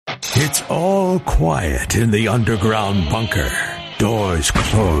It's all quiet in the underground bunker. Doors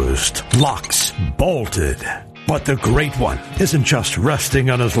closed, locks bolted. But the Great One isn't just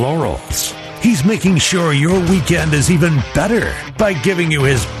resting on his laurels. He's making sure your weekend is even better by giving you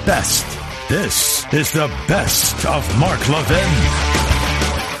his best. This is the best of Mark Levin.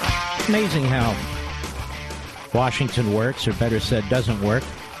 Amazing how Washington works, or better said, doesn't work.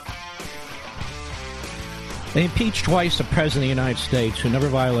 They impeached twice the President of the United States who never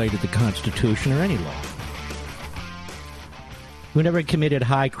violated the Constitution or any law, who never committed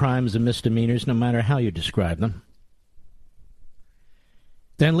high crimes and misdemeanors, no matter how you describe them.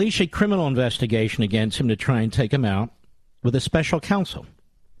 They unleash a criminal investigation against him to try and take him out with a special counsel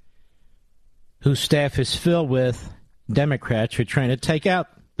whose staff is filled with Democrats who are trying to take out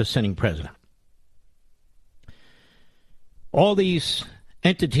the sitting president. All these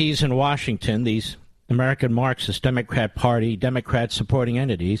entities in Washington, these American Marxist Democrat Party, Democrat-supporting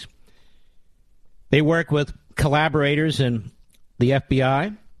entities, they work with collaborators in the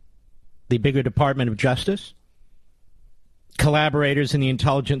FBI, the bigger Department of Justice, collaborators in the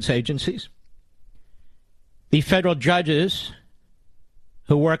intelligence agencies, the federal judges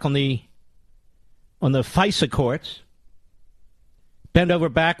who work on the FISA courts, bend over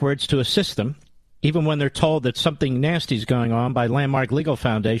backwards to assist them. Even when they're told that something nasty is going on by Landmark Legal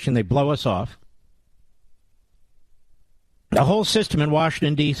Foundation, they blow us off. The whole system in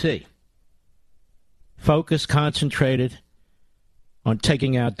Washington, D.C., focused, concentrated on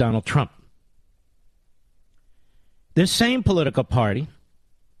taking out Donald Trump. This same political party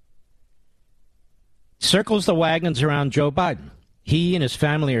circles the wagons around Joe Biden. He and his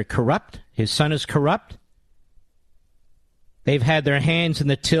family are corrupt. His son is corrupt. They've had their hands in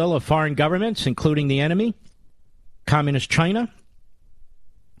the till of foreign governments, including the enemy, Communist China.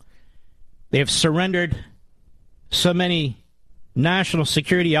 They have surrendered so many national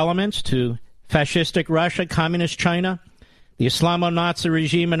security elements to fascistic Russia, Communist China, the Islamo-Nazi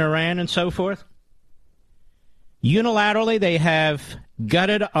regime in Iran, and so forth. Unilaterally, they have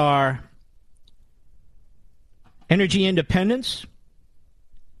gutted our energy independence.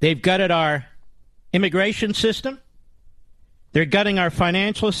 They've gutted our immigration system. They're gutting our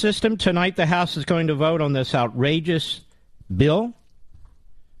financial system. Tonight, the House is going to vote on this outrageous bill.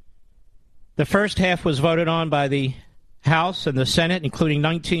 The first half was voted on by the House and the Senate, including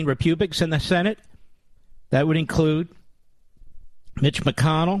 19 Republicans in the Senate. That would include Mitch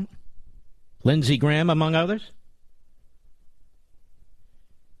McConnell, Lindsey Graham, among others.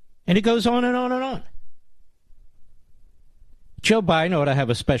 And it goes on and on and on. Joe Biden ought to have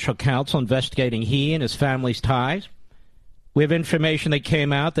a special counsel investigating he and his family's ties. We have information that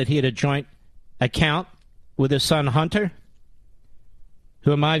came out that he had a joint account with his son Hunter,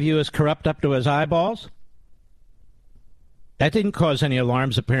 who in my view is corrupt up to his eyeballs. That didn't cause any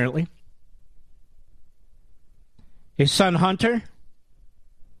alarms, apparently. His son Hunter,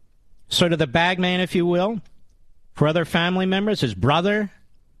 sort of the bagman, if you will, for other family members. His brother,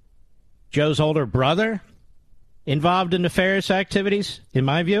 Joe's older brother, involved in nefarious activities, in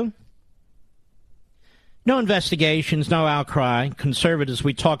my view. No investigations, no outcry. Conservatives,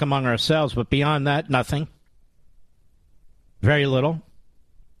 we talk among ourselves, but beyond that, nothing. Very little.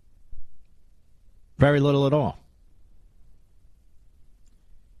 Very little at all.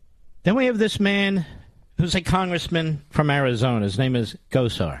 Then we have this man who's a congressman from Arizona. His name is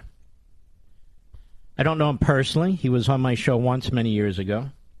Gosar. I don't know him personally. He was on my show once many years ago.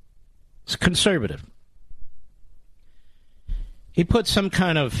 He's conservative. He put some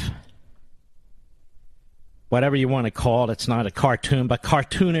kind of, whatever you want to call it, it's not a cartoon, but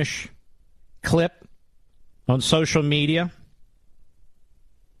cartoonish clip on social media,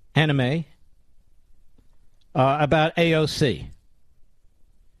 anime, about AOC.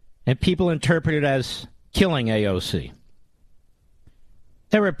 And people interpret it as killing AOC.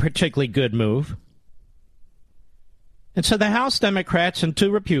 They were a particularly good move. And so the House Democrats and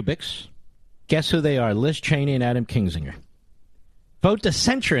 2 Republicans, guess who they are? Liz Cheney and Adam Kinzinger, vote to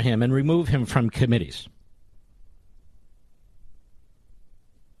censure him and remove him from committees.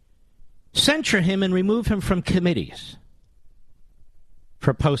 Censure him and remove him from committees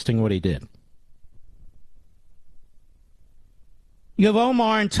for posting what he did. You have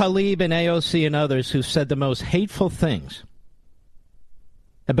Omar and Tlaib and AOC and others who said the most hateful things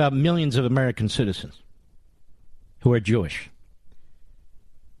about millions of American citizens who are Jewish.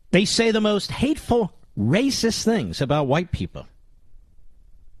 They say the most hateful, racist things about white people.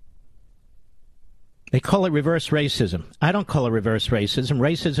 They call it reverse racism. I don't call it reverse racism.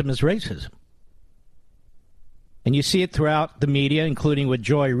 Racism is racism. And you see it throughout the media, including with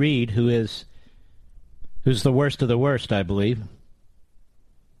Joy Reid, who's the worst of the worst, I believe.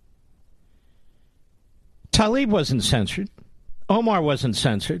 Tlaib wasn't censored. Omar wasn't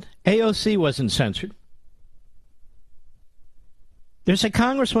censored. AOC wasn't censored. There's a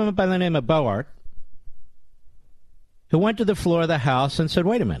congresswoman by the name of Boart who went to the floor of the House and said,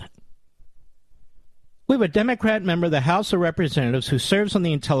 wait a minute. We have a Democrat member of the House of Representatives who serves on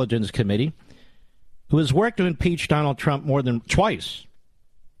the Intelligence Committee who has worked to impeach Donald Trump more than twice,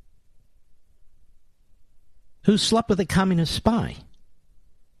 who slept with a communist spy.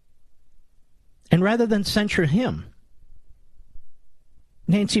 And rather than censure him,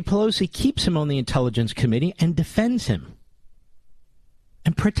 Nancy Pelosi keeps him on the Intelligence Committee and defends him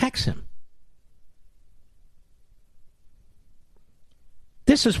and protects him.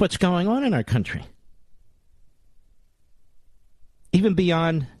 This is what's going on in our country. Even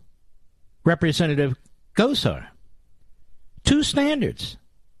beyond Representative Gosar. Two standards.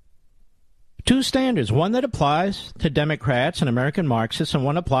 One that applies to Democrats and American Marxists, and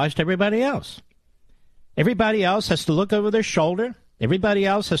one applies to everybody else. Everybody else has to look over their shoulder. Everybody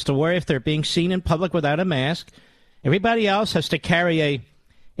else has to worry if they're being seen in public without a mask. Everybody else has to carry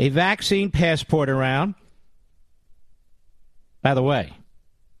a vaccine passport around. By the way,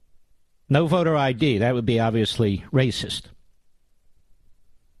 no voter ID. That would be obviously racist.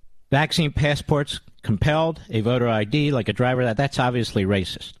 Vaccine passports compelled, a voter ID like a driver, that's obviously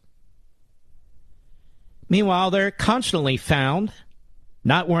racist. Meanwhile, they're constantly found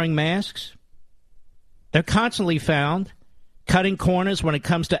not wearing masks. They're constantly found cutting corners when it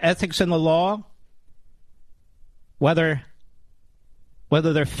comes to ethics in the law, whether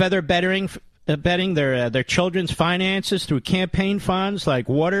they're feather betting their children's finances through campaign funds like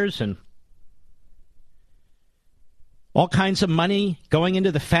Waters and all kinds of money going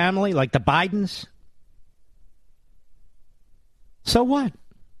into the family like the Bidens. So what?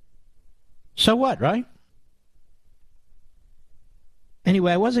 So what, right?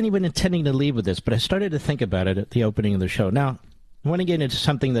 Anyway, I wasn't even intending to leave with this, but I started to think about it at the opening of the show. Now, I want to get into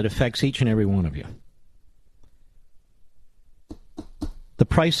something that affects each and every one of you. The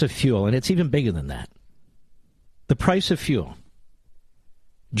price of fuel, and it's even bigger than that. The price of fuel.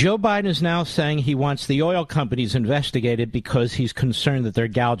 Joe Biden is now saying he wants the oil companies investigated because he's concerned that they're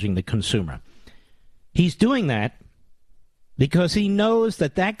gouging the consumer. He's doing that because he knows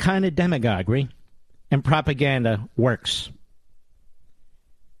that that kind of demagoguery and propaganda works.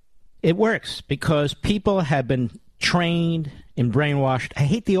 It works because people have been trained and brainwashed. I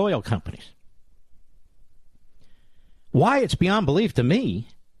hate the oil companies. Why? It's beyond belief to me,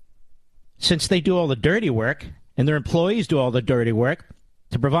 since they do all the dirty work and their employees do all the dirty work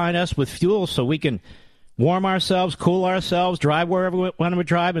to provide us with fuel so we can warm ourselves, cool ourselves, drive wherever we want to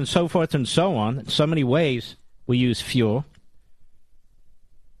drive, and so forth and so on. In so many ways we use fuel.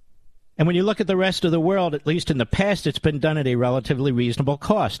 And when you look at the rest of the world, at least in the past, it's been done at a relatively reasonable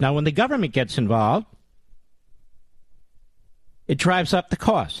cost. Now, when the government gets involved, it drives up the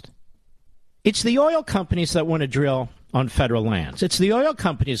cost. It's the oil companies that want to drill on federal lands. It's the oil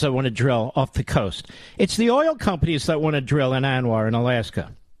companies that want to drill off the coast. It's the oil companies that want to drill in Anwar in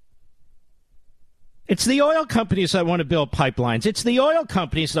Alaska. It's the oil companies that want to build pipelines. It's the oil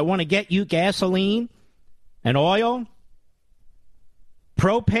companies that want to get you gasoline and oil,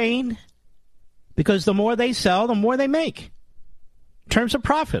 propane, because the more they sell, the more they make in terms of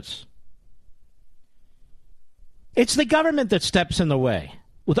profits. It's the government that steps in the way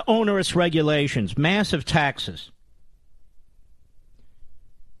with onerous regulations, massive taxes.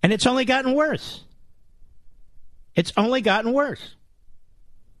 And it's only gotten worse. It's only gotten worse.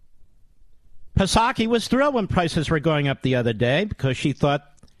 Psaki was thrilled when prices were going up the other day because she thought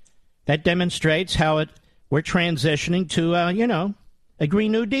that demonstrates how we're transitioning to, a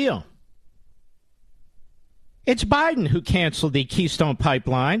Green New Deal. It's Biden who canceled the Keystone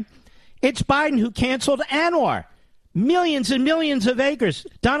Pipeline. It's Biden who canceled Anwar. Millions and millions of acres.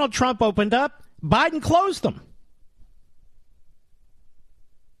 Donald Trump opened up. Biden closed them.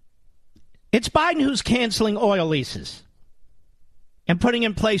 It's Biden who's canceling oil leases and putting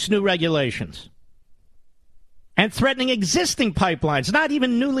in place new regulations and threatening existing pipelines, not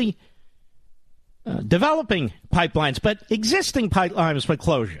even newly developing pipelines, but existing pipelines for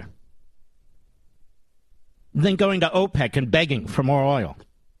closure. Then going to OPEC and begging for more oil.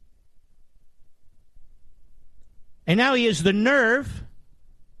 And now he has the nerve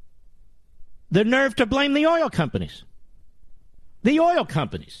to blame the oil companies. The oil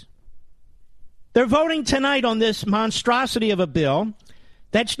companies. They're voting tonight on this monstrosity of a bill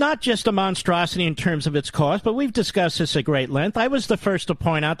that's not just a monstrosity in terms of its cost, but we've discussed this at great length. I was the first to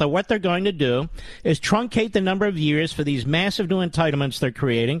point out that what they're going to do is truncate the number of years for these massive new entitlements they're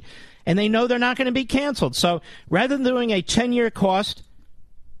creating, and they know they're not going to be canceled. So rather than doing a 10-year cost,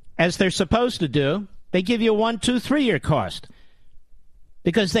 as they're supposed to do, They give you a 1, 2, 3-year cost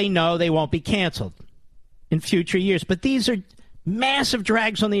because they know they won't be canceled in future years. But these are massive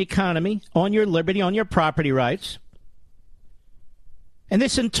drags on the economy, on your liberty, on your property rights. And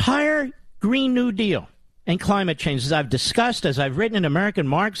this entire Green New Deal and climate change, as I've discussed, as I've written in American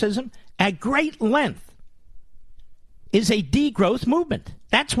Marxism at great length, is a degrowth movement.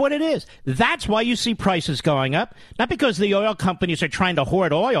 That's what it is. That's why you see prices going up. Not because the oil companies are trying to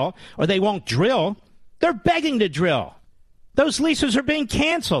hoard oil or they won't drill. They're begging to drill. Those leases are being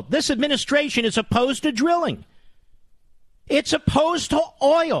canceled. This administration is opposed to drilling. It's opposed to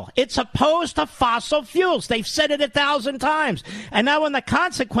oil. It's opposed to fossil fuels. They've said it 1,000 times. And now when the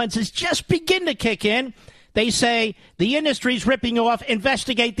consequences just begin to kick in, they say the industry's ripping you off.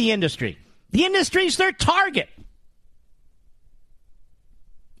 Investigate the industry. The industry's their target.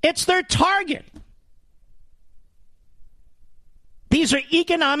 It's their target. These are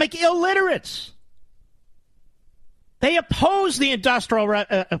economic illiterates. They opposed the Industrial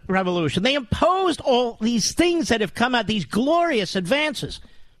Revolution. They opposed all these things that have come out, these glorious advances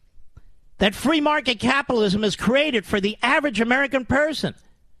that free market capitalism has created for the average American person.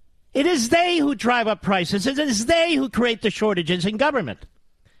 It is they who drive up prices. It is they who create the shortages in government.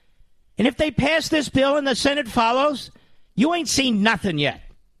 And if they pass this bill and the Senate follows, you ain't seen nothing yet.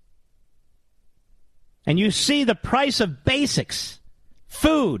 And you see the price of basics,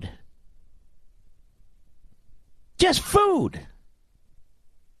 food, just food,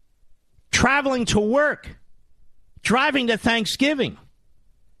 traveling to work, driving to Thanksgiving.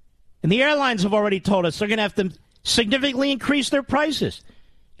 And the airlines have already told us they're going to have to significantly increase their prices.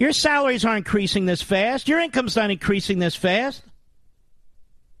 Your salaries aren't increasing this fast. Your income's not increasing this fast.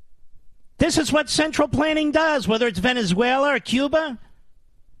 This is what central planning does, whether it's Venezuela or Cuba.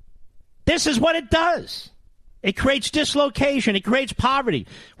 This is what it does. It creates dislocation. It creates poverty.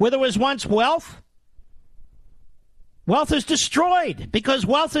 Where there was once wealth, wealth is destroyed because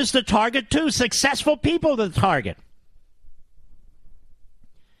wealth is the target too. Successful people are the target.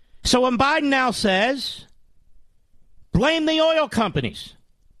 So when Biden now says, blame the oil companies.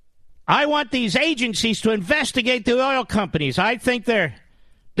 I want these agencies to investigate the oil companies. I think they're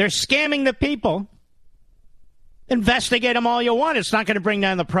scamming the people. Investigate them all you want. It's not going to bring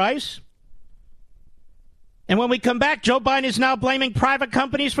down the price. And when we come back, Joe Biden is now blaming private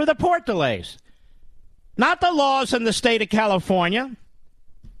companies for the port delays. Not the laws in the state of California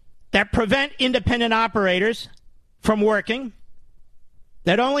that prevent independent operators from working,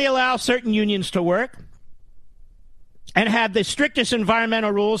 that only allow certain unions to work, and have the strictest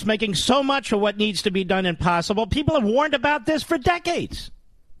environmental rules, making so much of what needs to be done impossible. People have warned about this for decades.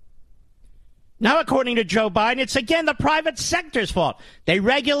 Now, according to Joe Biden, it's again the private sector's fault. They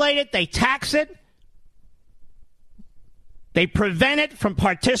regulate it, they tax it, they prevent it from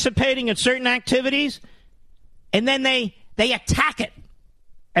participating in certain activities, and then they attack it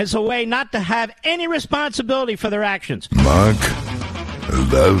as a way not to have any responsibility for their actions. Mark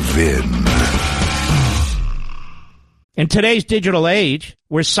Levin. In today's digital age,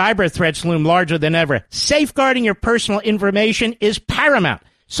 where cyber threats loom larger than ever, safeguarding your personal information is paramount.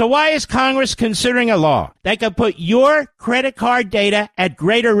 So why is Congress considering a law that could put your credit card data at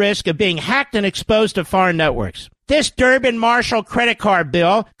greater risk of being hacked and exposed to foreign networks? This Durbin-Marshall credit card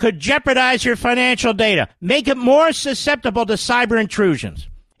bill could jeopardize your financial data, make it more susceptible to cyber intrusions.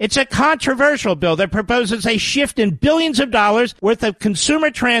 It's a controversial bill that proposes a shift in billions of dollars worth of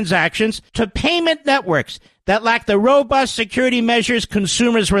consumer transactions to payment networks that lack the robust security measures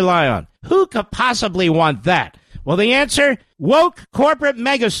consumers rely on. Who could possibly want that? Well, the answer, woke corporate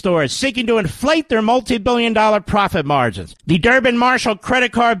megastores seeking to inflate their multi-billion-dollar profit margins. The Durbin-Marshall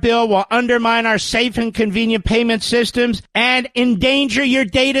credit card bill will undermine our safe and convenient payment systems and endanger your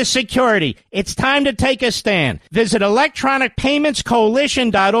data security. It's time to take a stand. Visit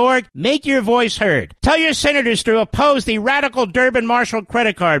electronicpaymentscoalition.org. Make your voice heard. Tell your senators to oppose the radical Durbin-Marshall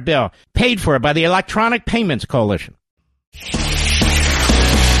credit card bill, paid for by the Electronic Payments Coalition.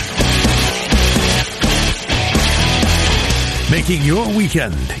 Making your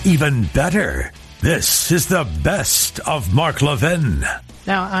weekend even better. This is the best of Mark Levin.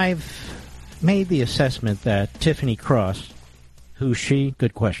 Now, I've made the assessment that Tiffany Cross, who's she?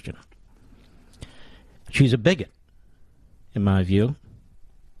 Good question. She's a bigot, in my view.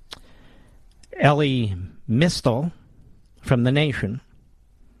 Ellie Mistel from The Nation,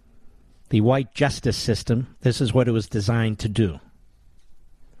 the white justice system, this is what it was designed to do.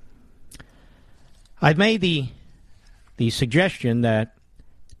 I've made the suggestion that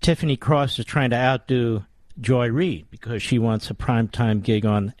Tiffany Cross is trying to outdo Joy Reid because she wants a primetime gig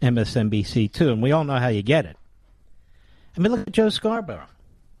on MSNBC too, and we all know how you get it. I mean, look at Joe Scarborough.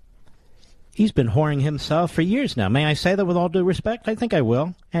 He's been whoring himself for years now. May I say that with all due respect? I think I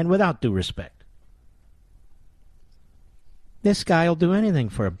will, and without due respect. This guy will do anything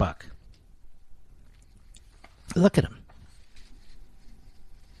for a buck. Look at him.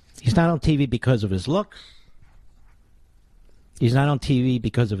 He's not on TV because of his looks. He's not on TV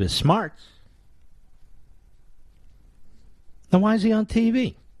because of his smarts. Then why is he on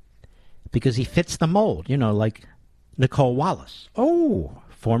TV? Because he fits the mold, like Nicole Wallace. Oh,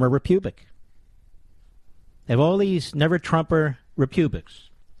 former Republic. They have all these never-Trumper Republics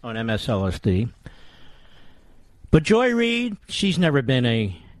on MSLSD. But Joy Reid, she's never been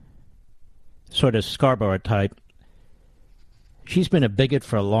a sort of Scarborough type. She's been a bigot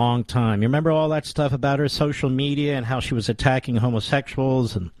for a long time. You remember all that stuff about her social media and how she was attacking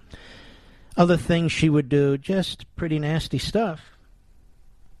homosexuals and other things she would do? Just pretty nasty stuff.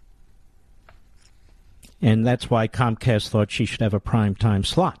 And that's why Comcast thought she should have a primetime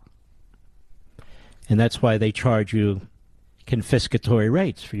slot. And that's why they charge you confiscatory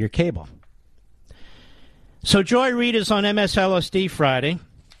rates for your cable. So Joy Reid is on MSLSD Friday.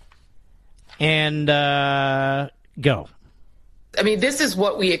 And go. I mean, this is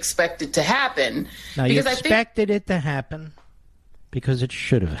what we expected to happen. Now, you expected it to happen because it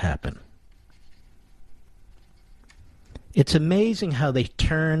should have happened. It's amazing how they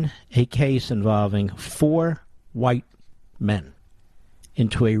turn a case involving 4 white men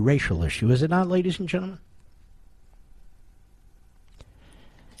into a racial issue. Is it not, ladies and gentlemen?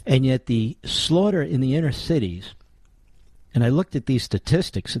 And yet the slaughter in the inner cities, and I looked at these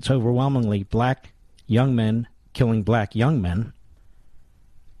statistics, it's overwhelmingly black young men killing black young men.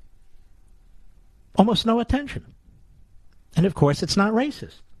 Almost no attention. And of course, it's not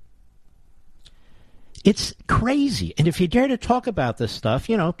racist. It's crazy. And if you dare to talk about this stuff,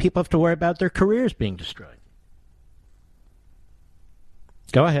 people have to worry about their careers being destroyed.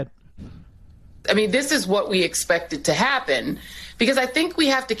 Go ahead. I mean, this is what we expected to happen, because I think we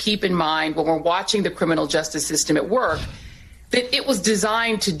have to keep in mind when we're watching the criminal justice system at work that it was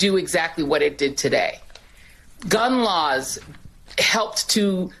designed to do exactly what it did today. Gun laws helped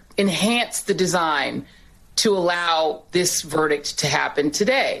to enhance the design to allow this verdict to happen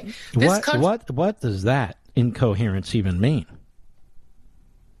today. What does that incoherence even mean?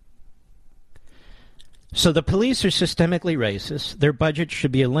 So the police are systemically racist. Their budget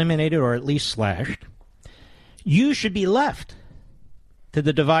should be eliminated or at least slashed. You should be left to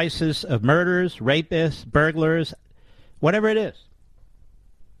the devices of murderers, rapists, burglars, whatever it is.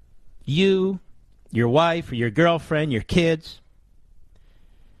 You, your wife, or your girlfriend, your kids.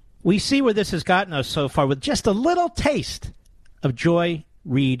 We see where this has gotten us so far with just a little taste of Joy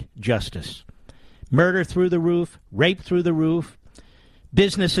Reid justice. Murder through the roof, rape through the roof,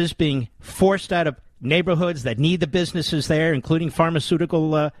 businesses being forced out of neighborhoods that need the businesses there, including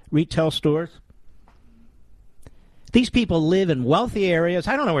pharmaceutical retail stores. These people live in wealthy areas.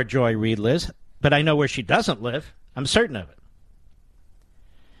 I don't know where Joy Reid lives, but I know where she doesn't live. I'm certain of it.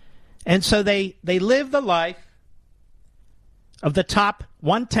 And so they live the life of the top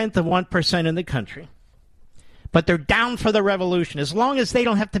 0.1% in the country. But they're down for the revolution. As long as they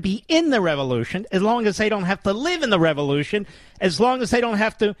don't have to be in the revolution, as long as they don't have to live in the revolution, as long as they don't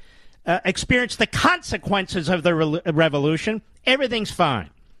have to experience the consequences of the revolution, everything's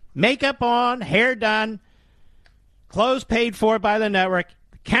fine. Makeup on, hair done, clothes paid for by the network,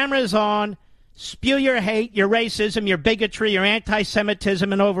 cameras on, spew your hate, your racism, your bigotry, your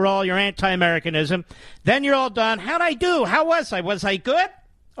anti-Semitism, and overall your anti-Americanism. Then you're all done. How'd I do? How was I? Was I good?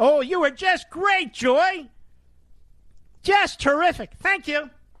 Oh, you were just great, Joy. Just terrific. Thank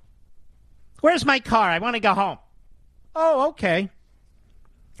you. Where's my car? I want to go home. Oh, okay.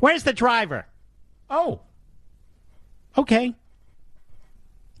 Where's the driver? Oh, okay.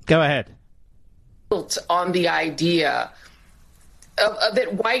 Go ahead. Built on the idea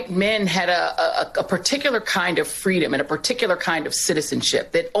that white men had a particular kind of freedom and a particular kind of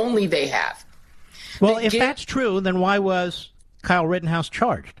citizenship that only they have. Well, if that's true, then why was Kyle Rittenhouse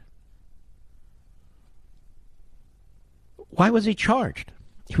charged? Why was he charged?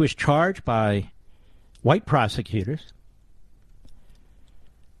 He was charged by white prosecutors.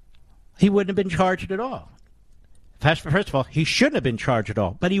 He wouldn't have been charged at all. First of all, he shouldn't have been charged at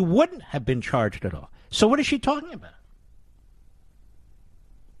all, but he wouldn't have been charged at all. So what is she talking about?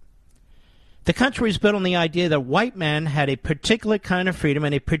 The country is built on the idea that white men had a particular kind of freedom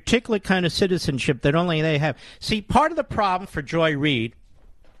and a particular kind of citizenship that only they have. See, part of the problem for Joy Reid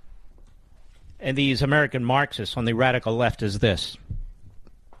and these American Marxists on the radical left is this.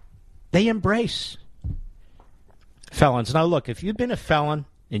 They embrace felons. Now, look, if you've been a felon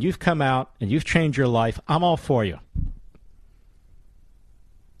and you've come out and you've changed your life, I'm all for you.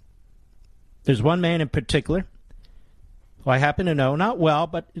 There's one man in particular who I happen to know, not well,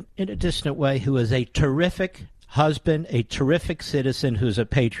 but in a distant way, who is a terrific husband, a terrific citizen, who's a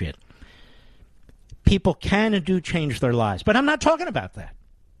patriot. People can and do change their lives, but I'm not talking about that.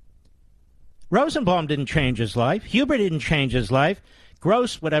 Rosenbaum didn't change his life. Huber didn't change his life.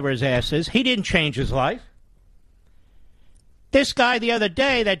 Gross, whatever his ass is, he didn't change his life. This guy the other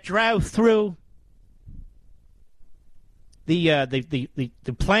day that drove through the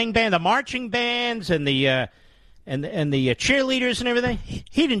playing band, the marching bands, and the cheerleaders and everything,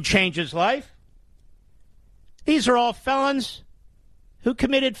 he didn't change his life. These are all felons who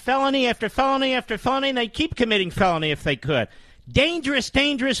committed felony after felony after felony, and they keep committing felony if they could. Dangerous,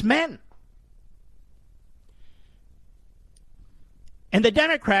 dangerous men. And the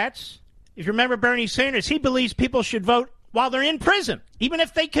Democrats, if you remember Bernie Sanders, he believes people should vote while they're in prison, even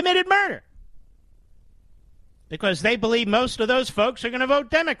if they committed murder. Because they believe most of those folks are going to vote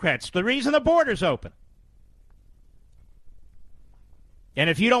Democrats. The reason the border's open. And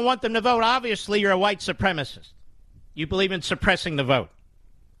if you don't want them to vote, obviously you're a white supremacist. You believe in suppressing the vote.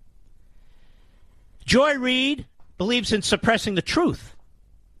 Joy Reid believes in suppressing the truth.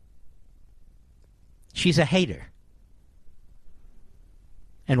 She's a hater.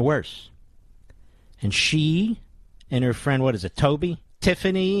 And worse. And she and her friend, what is it, Toby,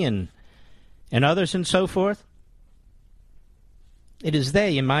 Tiffany, and others and so forth, it is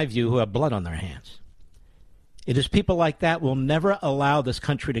they, in my view, who have blood on their hands. It is people like that will never allow this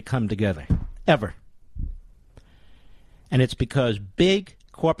country to come together, ever. And it's because big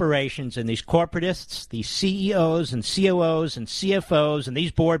corporations and these corporatists, these CEOs and COOs and CFOs and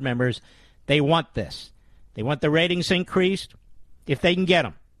these board members, they want this. They want the ratings increased if they can get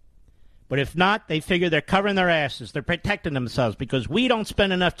them. But if not, they figure they're covering their asses. They're protecting themselves because we don't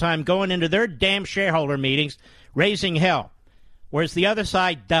spend enough time going into their damn shareholder meetings raising hell, whereas the other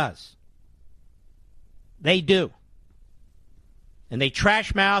side does. They do. And they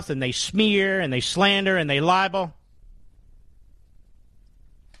trash mouth and they smear and they slander and they libel.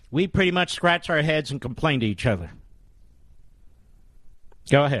 We pretty much scratch our heads and complain to each other.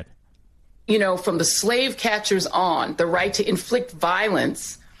 Go ahead. You know, from the slave catchers on, the right to inflict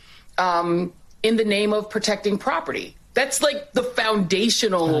violence in the name of protecting property. That's like the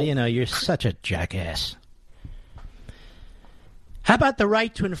foundational... you're such a jackass. How about the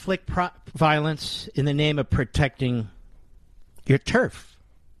right to inflict violence in the name of protecting your turf,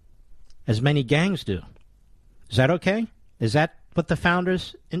 as many gangs do? Is that okay? Is that what the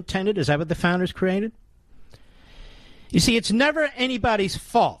founders intended? Is that what the founders created? You see, it's never anybody's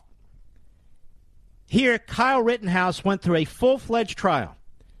fault. Here, Kyle Rittenhouse went through a full-fledged trial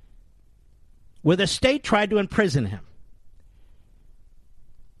where the state tried to imprison him,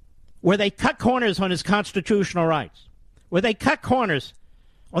 where they cut corners on his constitutional rights, where they cut corners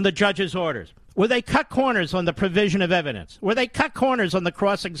on the judge's orders, where they cut corners on the provision of evidence, where they cut corners on the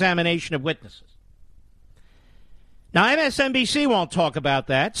cross-examination of witnesses. Now, MSNBC won't talk about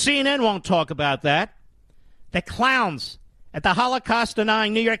that. CNN won't talk about that. The clowns at the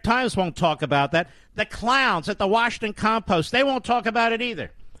Holocaust-denying New York Times won't talk about that. The clowns at the Washington Compost, they won't talk about it either.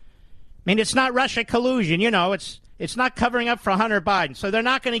 I mean, it's not Russia collusion. It's not covering up for Hunter Biden, so they're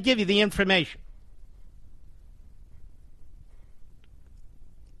not going to give you the information.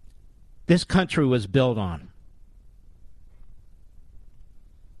 This country was built on.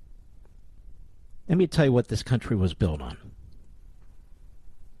 Let me tell you what this country was built on.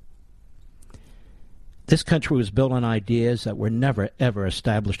 This country was built on ideas that were never, ever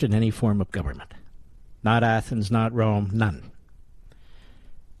established in any form of government. Not Athens, not Rome, none.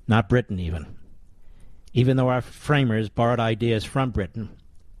 Not Britain, even. Even though our framers borrowed ideas from Britain,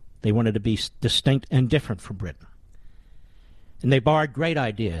 they wanted to be distinct and different from Britain. And they borrowed great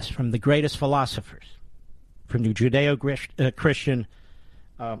ideas from the greatest philosophers, from the Judeo-Christian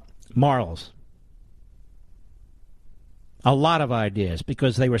morals. A lot of ideas,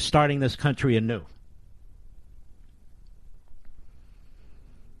 because they were starting this country anew.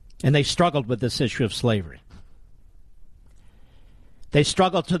 And they struggled with this issue of slavery. They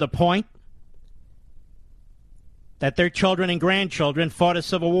struggled to the point that their children and grandchildren fought a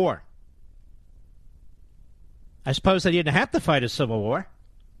civil war. I suppose they didn't have to fight a civil war,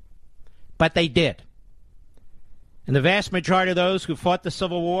 but they did. And the vast majority of those who fought the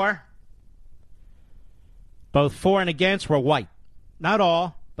Civil War, both for and against, were white. Not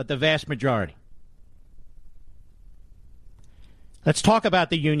all, but the vast majority. Let's talk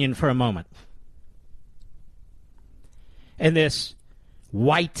about the Union for a moment. And this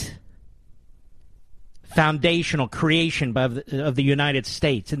white foundational creation of the United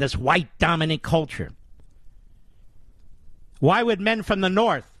States, and this white dominant culture. Why would men from the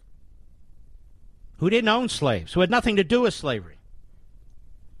North who didn't own slaves, who had nothing to do with slavery,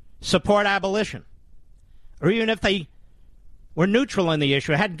 support abolition. Or even if they were neutral in the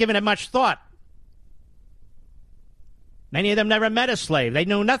issue, hadn't given it much thought. Many of them never met a slave. They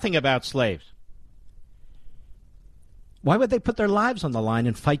knew nothing about slaves. Why would they put their lives on the line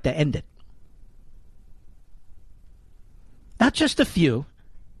and fight to end it? Not just a few.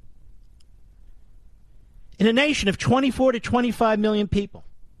 In a nation of 24 to 25 million people,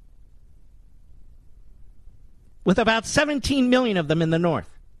 with about 17 million of them in the North,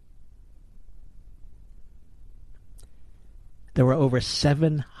 there were over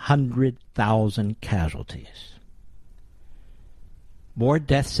 700,000 casualties. More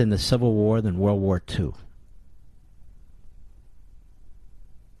deaths in the Civil War than World War II.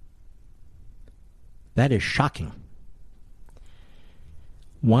 That is shocking.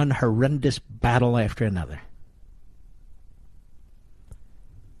 One horrendous battle after another.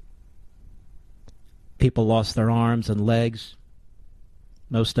 People lost their arms and legs.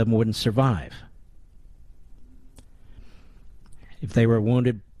 Most of them wouldn't survive. If they were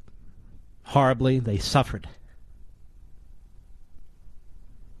wounded horribly, they suffered.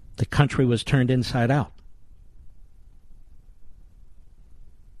 The country was turned inside out.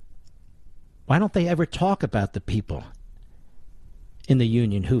 Why don't they ever talk about the people in the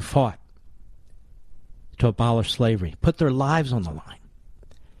Union who fought to abolish slavery, put their lives on the line?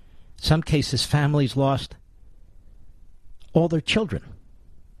 In some cases, families lost all their children.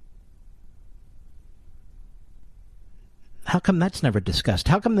 How come that's never discussed?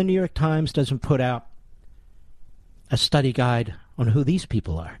 How come the New York Times doesn't put out a study guide on who these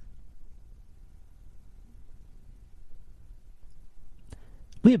people are?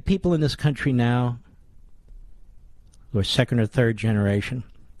 We have people in this country now who are second or third generation.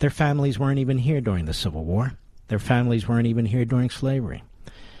 Their families weren't even here during the Civil War. Their families weren't even here during slavery.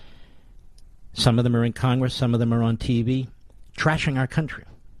 Some of them are in Congress, some of them are on TV, trashing our country.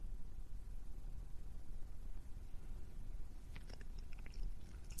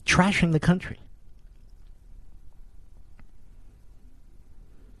 Trashing the country.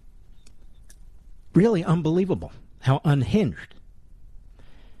 Really unbelievable how unhinged.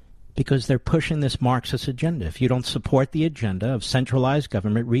 Because they're pushing this Marxist agenda. If you don't support the agenda of centralized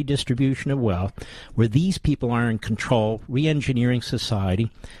government, redistribution of wealth, where these people are in control, re-engineering society,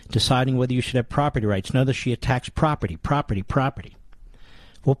 deciding whether you should have property rights. Notice she attacks property.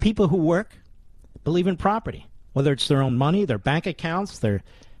 Well, people who work believe in property, whether it's their own money, their bank accounts, their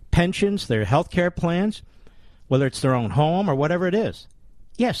pensions, their health care plans, whether it's their own home or whatever it is.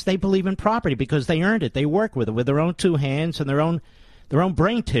 Yes, they believe in property because they earned it. They work with it with their own two hands and their own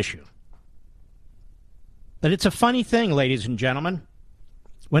brain tissue. But it's a funny thing, ladies and gentlemen.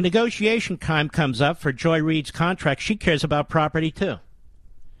 When negotiation time comes up for Joy Reid's contract, she cares about property too.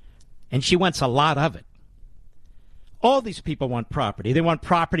 And she wants a lot of it. All these people want property. They want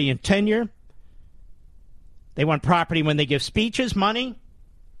property in tenure. They want property when they give speeches, money.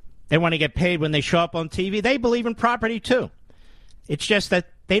 They want to get paid when they show up on TV. They believe in property too. It's just that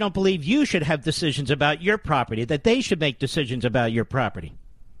they don't believe you should have decisions about your property, that they should make decisions about your property.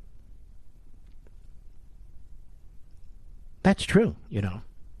 That's true, you know.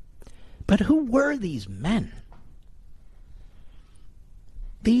 But who were these men?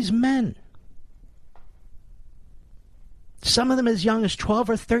 These men. Some of them as young as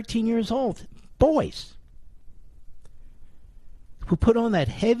 12 or 13 years old. Boys. Who put on that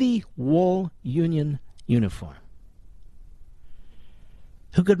heavy wool Union uniform.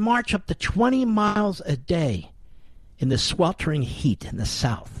 Who could march up to 20 miles a day in the sweltering heat in the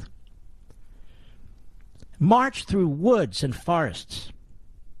South. March through woods and forests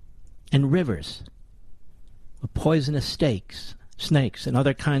and rivers with poisonous snakes and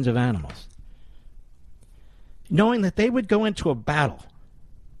other kinds of animals, knowing that they would go into a battle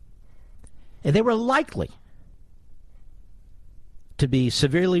and they were likely to be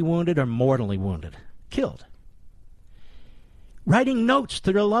severely wounded or mortally wounded, killed. Writing notes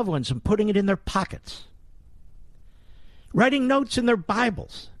to their loved ones and putting it in their pockets. Writing notes in their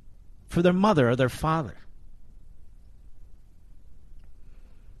Bibles for their mother or their father.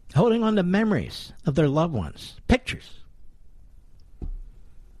 Holding on to memories of their loved ones, pictures.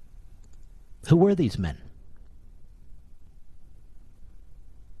 Who were these men?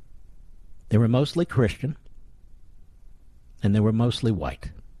 They were mostly Christian, and they were mostly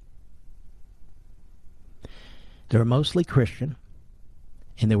white. They were mostly Christian,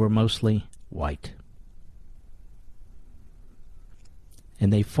 and they were mostly white.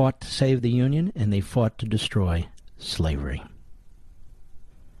 And they fought to save the Union, and they fought to destroy slavery.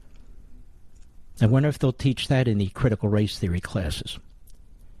 I wonder if they'll teach that in the critical race theory classes.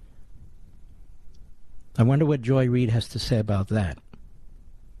 I wonder what Joy Reid has to say about that.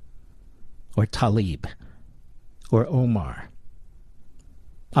 Or Talib. Or Omar.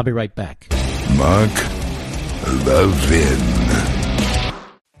 I'll be right back. Mark Levin.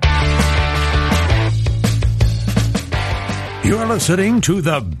 You're listening to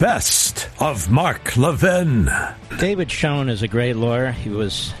the best of Mark Levin. David Schoen is a great lawyer. He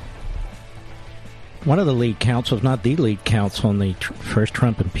was one of the lead counsel, if not the lead counsel, in the first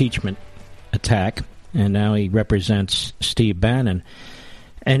Trump impeachment attack. And now he represents Steve Bannon.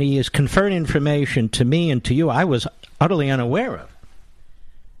 And he has conferred information to me and to you I was utterly unaware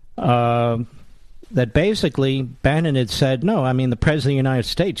of. That basically Bannon had said, no, I mean, the President of the United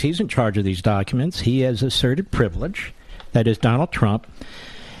States, he's in charge of these documents. He has asserted privilege. That is Donald Trump.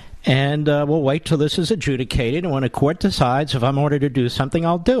 And we'll wait till this is adjudicated. And when a court decides if I'm ordered to do something,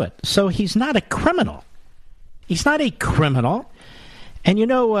 I'll do it. So he's not a criminal. He's not a criminal. And you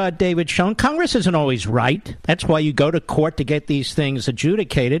know, David Schoen, Congress isn't always right. That's why you go to court to get these things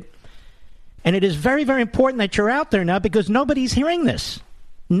adjudicated. And it is very, very important that you're out there now because nobody's hearing this.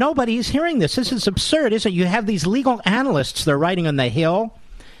 Nobody's hearing this. This is absurd, isn't it? You have these legal analysts they're writing on the Hill.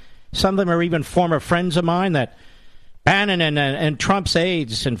 Some of them are even former friends of mine that Bannon and Trump's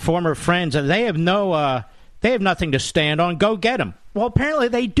aides and former friends, they have nothing to stand on. Go get them. Well, apparently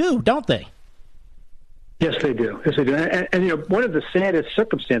they do, don't they? Yes, they do. Yes, they do. And you know, one of the saddest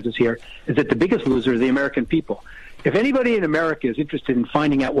circumstances here is that the biggest loser are the American people. If anybody in America is interested in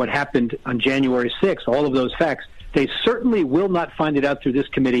finding out what happened on January 6th, all of those facts, they certainly will not find it out through this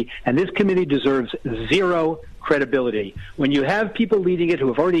committee, and this committee deserves zero credibility. When you have people leading it who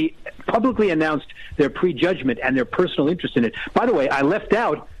have already publicly announced their prejudgment and their personal interest in it. By the way, I left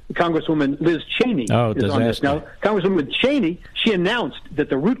out Congresswoman Liz Cheney. Oh, is on this. Now, Congresswoman Cheney, she announced that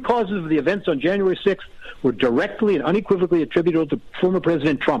the root causes of the events on January 6th were directly and unequivocally attributable to former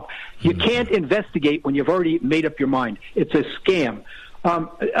President Trump. You can't investigate when you've already made up your mind. It's a scam.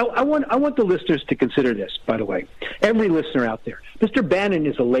 I want the listeners to consider this, by the way. Every listener out there. Mr. Bannon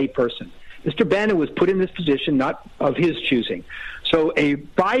is a lay person. Mr. Bannon was put in this position not of his choosing. So a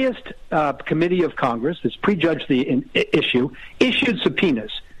biased committee of Congress that's prejudged the issue issued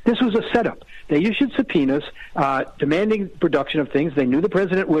subpoenas. This was a setup. They issued subpoenas demanding production of things. They knew the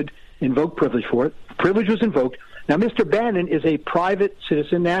president would invoke privilege for it. Privilege was invoked. Now, Mr. Bannon is a private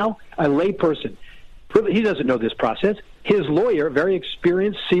citizen now, a lay person. He doesn't know this process. His lawyer, very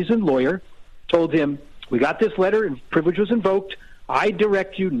experienced, seasoned lawyer, told him, we got this letter and privilege was invoked. I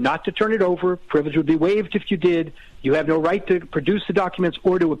direct you not to turn it over. Privilege would be waived if you did. You have no right to produce the documents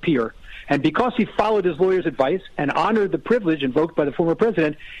or to appear. And because he followed his lawyer's advice and honored the privilege invoked by the former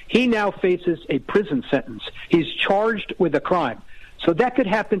president, he now faces a prison sentence. He's charged with a crime. So that could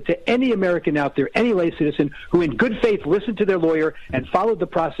happen to any American out there, any lay citizen who in good faith listened to their lawyer and followed the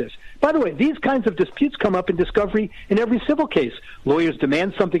process. By the way, these kinds of disputes come up in discovery in every civil case. Lawyers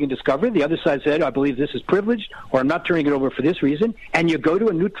demand something in discovery. The other side said, I believe this is privileged, or I'm not turning it over for this reason. And you go to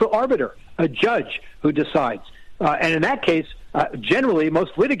a neutral arbiter, a judge who decides. And in that case, generally,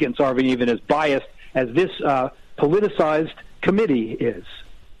 most litigants aren't even as biased as this politicized committee is.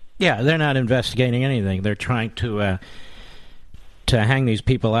 Yeah, they're not investigating anything. They're trying to hang these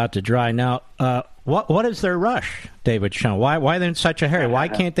people out to dry. Now, what is their rush, David Schoen? Why are they in such a hurry? Why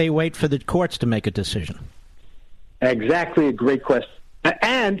can't they wait for the courts to make a decision? Exactly, a great question.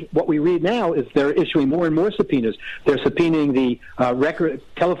 And what we read now is they're issuing more and more subpoenas. They're subpoenaing the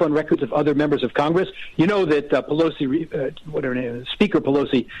telephone records of other members of Congress. You know that Speaker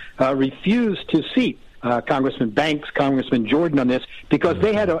Pelosi refused to seat Congressman Banks, Congressman Jordan on this because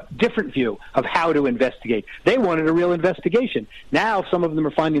they had a different view of how to investigate. They wanted a real investigation. Now some of them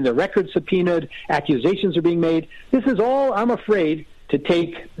are finding their records subpoenaed, accusations are being made. This is all, I'm afraid, to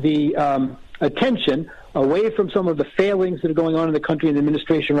take the attention away from some of the failings that are going on in the country and the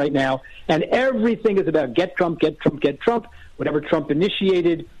administration right now. And everything is about get Trump, get Trump, get Trump. Whatever Trump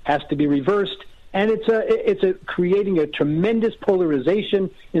initiated has to be reversed. And it's creating a tremendous polarization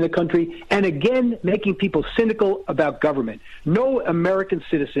in the country, and again, making people cynical about government. No American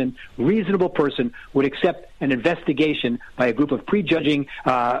citizen, reasonable person, would accept an investigation by a group of prejudging,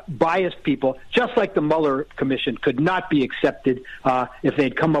 biased people, just like the Mueller Commission could not be accepted if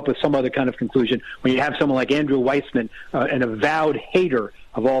they'd come up with some other kind of conclusion. When you have someone like Andrew Weissman, an avowed hater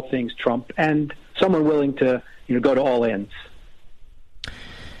of all things Trump, and someone willing to go to all ends.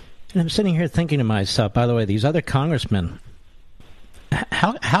 And I'm sitting here thinking to myself, by the way, these other congressmen,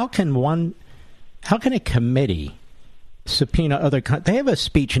 how can a committee subpoena other they have a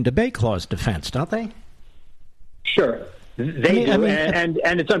speech and debate clause defense, don't they? Sure. They do. And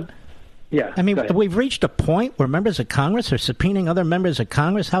it's yeah. I mean, we've reached a point where members of Congress are subpoenaing other members of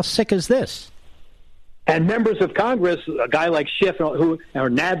Congress. How sick is this? And members of Congress, a guy like Schiff or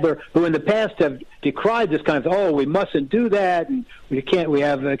Nadler, who in the past have decried this kind of, we mustn't do that, and we can't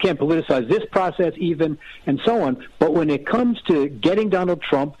politicize this process even, and so on. But when it comes to getting Donald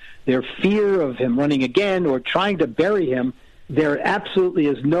Trump, their fear of him running again or trying to bury him, there absolutely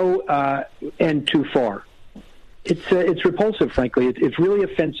is no end too far. It's repulsive, frankly. It's really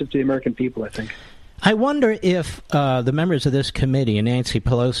offensive to the American people, I think. I wonder if the members of this committee and Nancy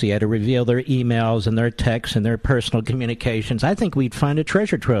Pelosi had to reveal their emails and their texts and their personal communications. I think we'd find a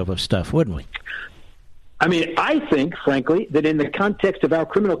treasure trove of stuff, wouldn't we? I mean, I think, frankly, that in the context of our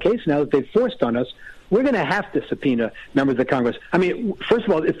criminal case now that they've forced on us, we're going to have to subpoena members of Congress. I mean, first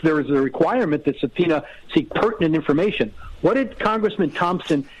of all, if there is a requirement that subpoena seek pertinent information, what did Congressman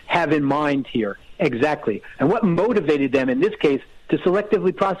Thompson have in mind here exactly? And what motivated them in this case to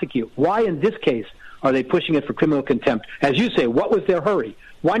selectively prosecute? Why in this case are they pushing it for criminal contempt? As you say, what was their hurry?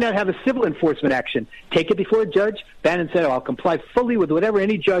 Why not have a civil enforcement action? Take it before a judge? Bannon said, I'll comply fully with whatever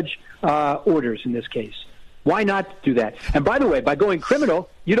any judge orders in this case. Why not do that? And by the way, by going criminal,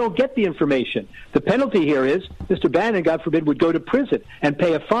 you don't get the information. The penalty here is Mr. Bannon, God forbid, would go to prison and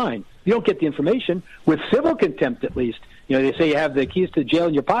pay a fine. You don't get the information. With civil contempt, at least, they say you have the keys to jail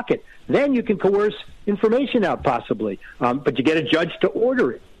in your pocket. Then you can coerce information out, possibly. But you get a judge to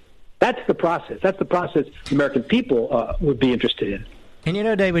order it. That's the process. That's the process the American people would be interested in.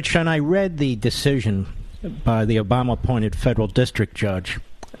 And David Schoen, I read the decision by the Obama-appointed federal district judge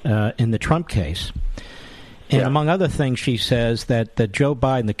in the Trump case. And among other things, she says that Joe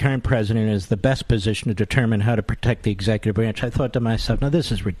Biden, the current president, is the best position to determine how to protect the executive branch. I thought to myself, now this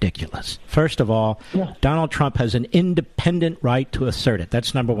is ridiculous. First of all, Donald Trump has an independent right to assert it.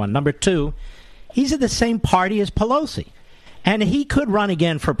 That's number one. Number two, he's in the same party as Pelosi. And he could run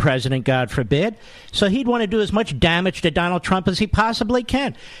again for president, God forbid. So he'd want to do as much damage to Donald Trump as he possibly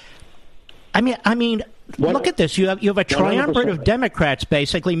can. I mean, look at this. You have a triumvirate of Democrats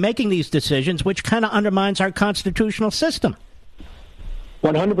basically making these decisions, which kind of undermines our constitutional system.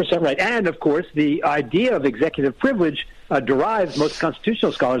 100% right. And, of course, the idea of executive privilege derives, most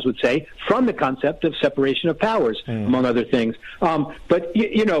constitutional scholars would say, from the concept of separation of powers, among other things. But,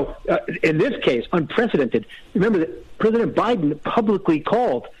 in this case, unprecedented. Remember that President Biden publicly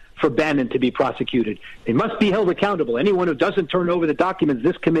called for Bannon to be prosecuted. They must be held accountable. Anyone who doesn't turn over the documents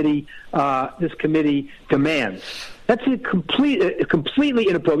this committee demands. That's completely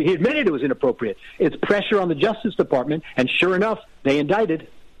inappropriate. He admitted it was inappropriate. It's pressure on the Justice Department, and sure enough, they indicted.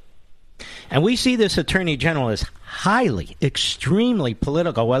 And we see this attorney general as highly, extremely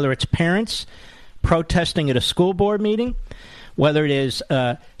political, whether it's parents protesting at a school board meeting, whether it is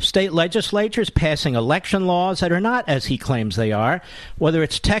state legislatures passing election laws that are not as he claims they are, whether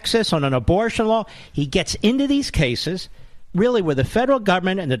it's Texas on an abortion law. He gets into these cases, really where the federal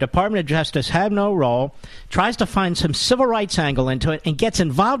government and the Department of Justice have no role, tries to find some civil rights angle into it, and gets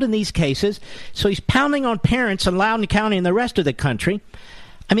involved in these cases. So he's pounding on parents in Loudoun County and the rest of the country.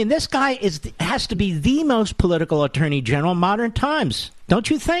 I mean, this guy has to be the most political attorney general in modern times, don't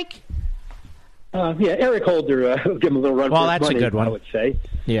you think? Eric Holder, give him a little run for his money, a good one. I would say.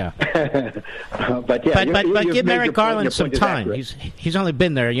 Yeah. But give Merrick Garland some time. He's only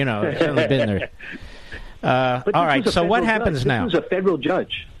been there, He's only been there. All right, so what happens now? This is a federal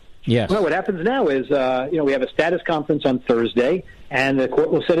judge. Yes. Well, what happens now is, we have a status conference on Thursday, and the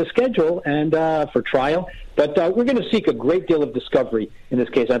court will set a schedule and for trial. But we're going to seek a great deal of discovery in this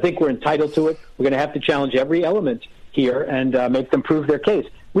case. I think we're entitled to it. We're going to have to challenge every element here and make them prove their case.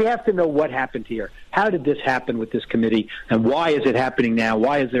 We have to know what happened here. How did this happen with this committee, and why is it happening now?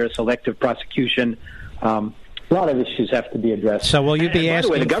 Why is there a selective prosecution? A lot of issues have to be addressed. So will you be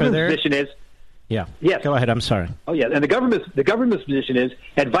asking by the way, the government's position is... Yeah. Yes. Go ahead. I'm sorry. Oh, yeah. And the government's position is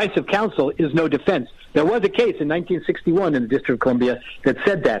advice of counsel is no defense. There was a case in 1961 in the District of Columbia that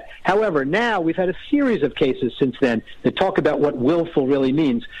said that. However, now we've had a series of cases since then that talk about what willful really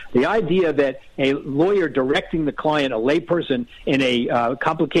means. The idea that a lawyer directing the client, a layperson, in a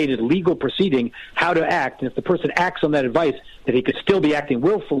complicated legal proceeding, how to act, and if the person acts on that advice, that he could still be acting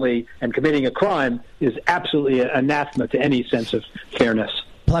willfully and committing a crime is absolutely anathema to any sense of fairness.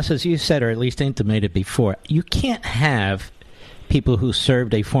 Plus, as you said, or at least intimated before, you can't have people who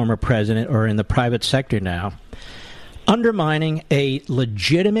served a former president or in the private sector now undermining a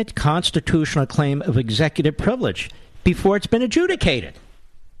legitimate constitutional claim of executive privilege before it's been adjudicated.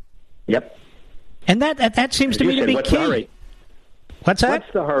 Yep. And that seems to me to be key. Hurry? What's that?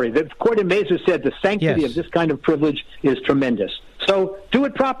 What's the hurry? The court in Mazur said the sanctity of this kind of privilege is tremendous. So do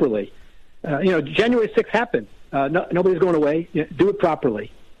it properly. January 6th happened. Nobody's going away. Do it properly.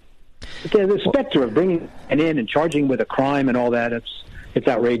 The specter of bringing it in and charging with a crime and all that, it's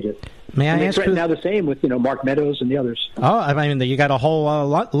outrageous. May I and they ask threaten who? now the same with Mark Meadows and the others. Oh, I mean, you got a whole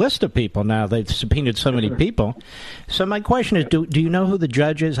list of people now. They've subpoenaed so many people. So my question is, do you know who the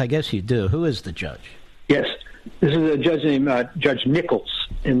judge is? I guess you do. Who is the judge? Yes, this is a judge named Judge Nichols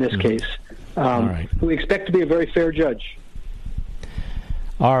in this case, right. who we expect to be a very fair judge.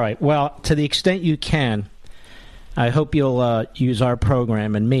 All right. Well, to the extent you can, I hope you'll use our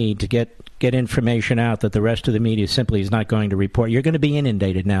program and me to get information out that the rest of the media simply is not going to report. You're going to be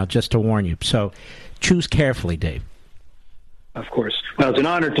inundated now, just to warn you. So choose carefully, Dave. Of course. Well, it's an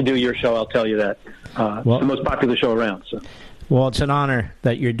honor to do your show, I'll tell you that. It's the most popular show around. So. Well, it's an honor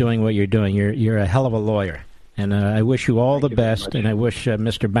that you're doing what you're doing. You're a hell of a lawyer. And I wish you all the best, and I wish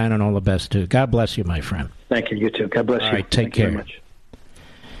Mr. Bannon all the best, too. God bless you, my friend. Thank you. You too. God bless you. All right, take care. You very much.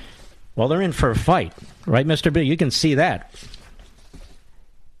 Well, they're in for a fight, right, Mr. B? You can see that.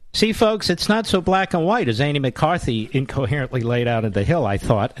 See, folks, it's not so black and white as Andy McCarthy incoherently laid out at the Hill, I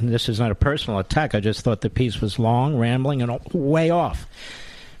thought. And this is not a personal attack. I just thought the piece was long, rambling, and way off.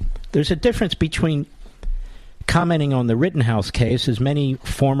 There's a difference between commenting on the Rittenhouse case, as many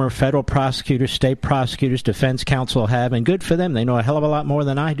former federal prosecutors, state prosecutors, defense counsel have, and good for them. They know a hell of a lot more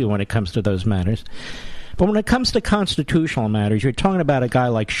than I do when it comes to those matters. But when it comes to constitutional matters, you're talking about a guy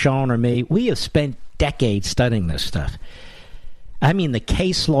like Sean or me. We have spent decades studying this stuff. I mean, the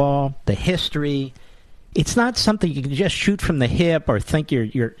case law, the history. It's not something you can just shoot from the hip or think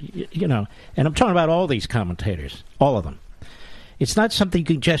you're and I'm talking about all these commentators, all of them. It's not something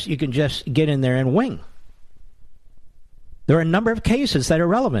you can just get in there and wing. There are a number of cases that are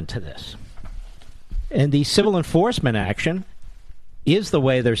relevant to this. And the civil enforcement action is the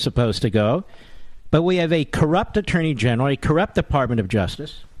way they're supposed to go. But we have a corrupt attorney general, a corrupt Department of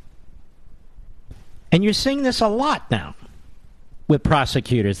Justice. And you're seeing this a lot now with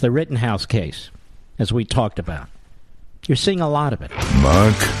prosecutors, the Rittenhouse case, as we talked about. You're seeing a lot of it.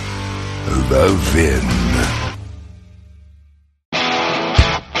 Mark Levin.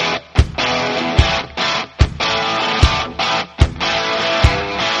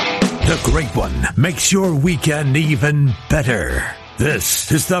 The Great One makes your weekend even better. This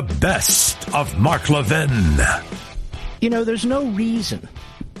is the best of Mark Levin. You know, there's no reason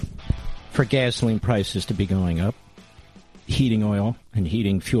for gasoline prices to be going up, heating oil and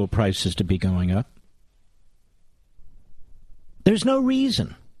heating fuel prices to be going up. There's no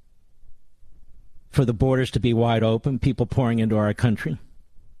reason for the borders to be wide open, people pouring into our country.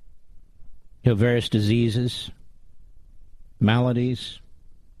 You know, various diseases, maladies,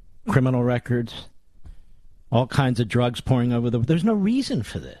 criminal records, all kinds of drugs pouring over there's no reason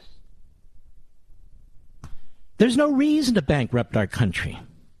for this. There's no reason to bankrupt our country,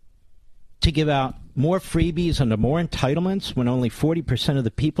 to give out more freebies and more entitlements when only 40% of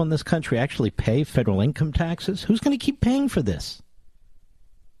the people in this country actually pay federal income taxes. Who's going to keep paying for this?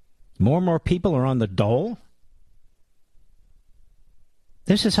 More and more people are on the dole.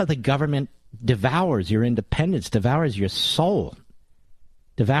 This is how the government devours your independence, devours your soul,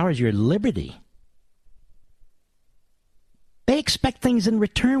 devours your liberty. They expect things in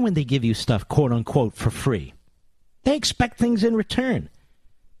return when they give you stuff, quote unquote, for free. They expect things in return.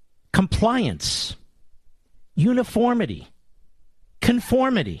 Compliance, uniformity,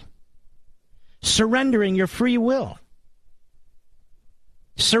 conformity, surrendering your free will,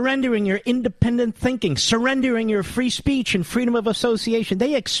 surrendering your independent thinking, surrendering your free speech and freedom of association.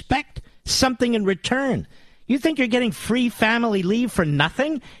 They expect something in return. You think you're getting free family leave for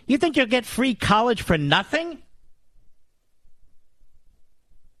nothing? You think you'll get free college for nothing?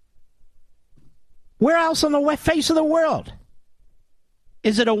 Where else on the face of the world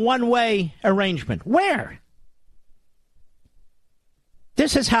is it a one-way arrangement? Where?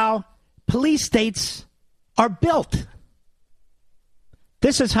 This is how police states are built.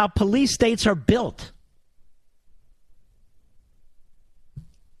 This is how police states are built.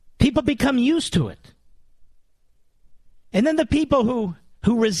 People become used to it. And then the people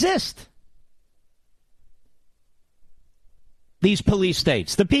who resist these police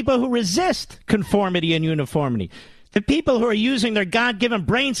states, the people who resist conformity and uniformity, the people who are using their God-given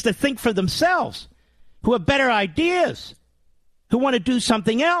brains to think for themselves, who have better ideas, who want to do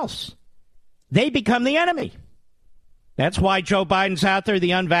something else, they become the enemy. That's why Joe Biden's out there.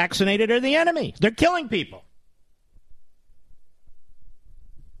 The unvaccinated are the enemy. They're killing people.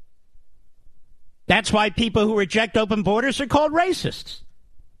 That's why people who reject open borders are called racists.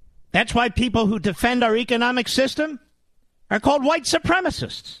 That's why people who defend our economic system are called white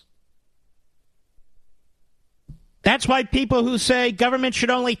supremacists. That's why people who say government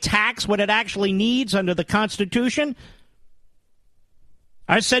should only tax what it actually needs under the Constitution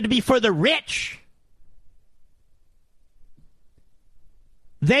are said to be for the rich.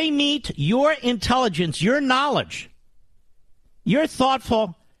 They meet your intelligence, your knowledge, your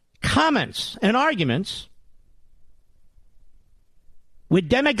thoughtful comments and arguments with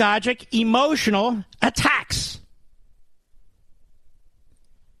demagogic, emotional attacks.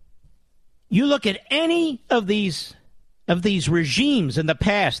 You look at any of these regimes in the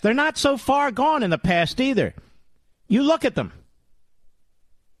past, they're not so far gone in the past either. You look at them.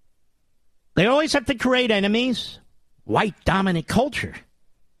 They always have to create enemies, white dominant culture,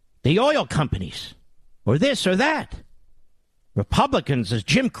 the oil companies, or this or that. Republicans as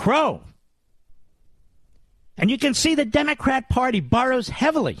Jim Crow. And you can see the Democrat Party borrows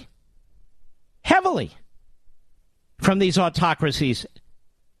heavily from these autocracies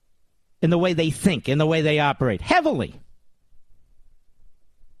in the way they think, in the way they operate. Heavily.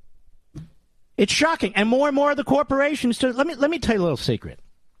 It's shocking. And more of the corporations. Let me tell you a little secret.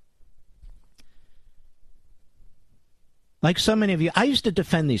 Like so many of you, I used to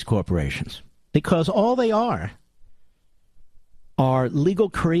defend these corporations because all they are legal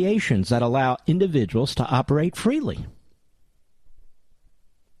creations that allow individuals to operate freely,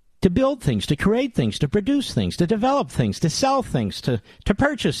 to build things, to create things, to produce things, to develop things, to sell things, to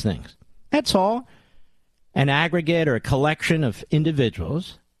purchase things. That's all. An aggregate or a collection of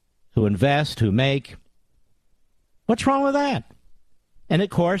individuals who invest, who make. What's wrong with that? And, of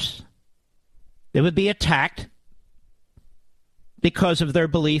course, they would be attacked because of their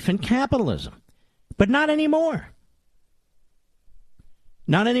belief in capitalism. But not anymore.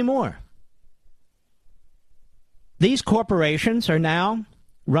 Not anymore. These corporations are now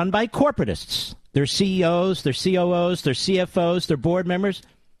run by corporatists. Their CEOs, their COOs, their CFOs, their board members.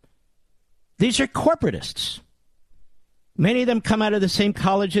 These are corporatists. Many of them come out of the same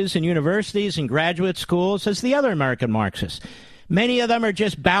colleges and universities and graduate schools as the other American Marxists. Many of them are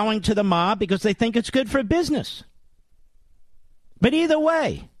just bowing to the mob because they think it's good for business. But either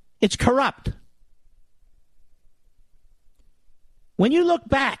way, it's corrupt. When you look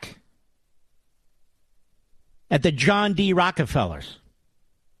back at the John D. Rockefellers,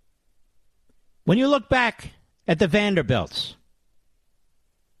 when you look back at the Vanderbilts,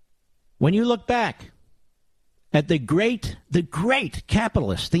 when you look back at the great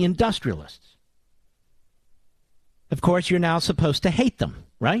capitalists, the industrialists, of course, you're now supposed to hate them,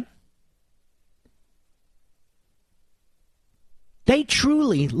 right? They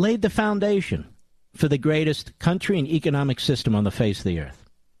truly laid the foundation for the greatest country and economic system on the face of the earth.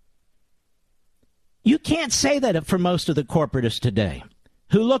 You can't say that for most of the corporatists today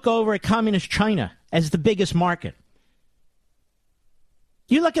who look over at communist China as the biggest market.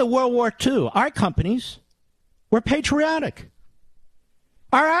 You look at World War II, our companies were patriotic.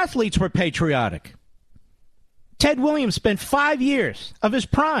 Our athletes were patriotic. Ted Williams spent 5 years of his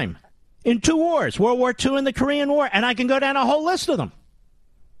prime in 2 wars, World War II and the Korean War, and I can go down a whole list of them.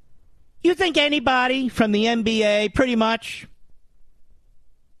 You think anybody from the NBA, pretty much,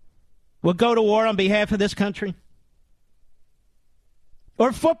 will go to war on behalf of this country?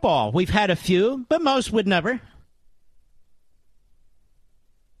 Or football, we've had a few, but most would never.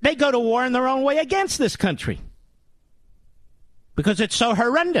 They go to war in their own way against this country. Because it's so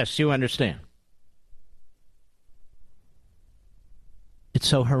horrendous, you understand. It's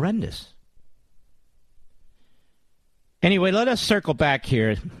so horrendous. Anyway, let us circle back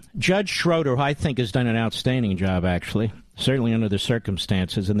here. Judge Schroeder, who I think has done an outstanding job, actually, certainly under the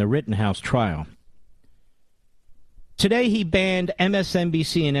circumstances, in the Rittenhouse trial. Today he banned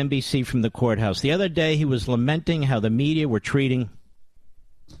MSNBC and NBC from the courthouse. The other day he was lamenting how the media were treating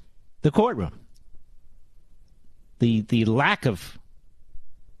the courtroom. The lack of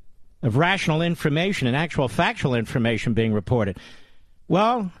rational information and actual factual information being reported.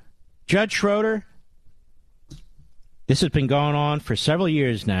 Well, Judge Schroeder, this has been going on for several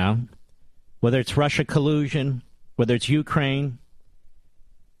years now, whether it's Russia collusion, whether it's Ukraine,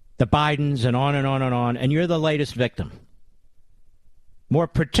 the Bidens, and on and on and on, and you're the latest victim. More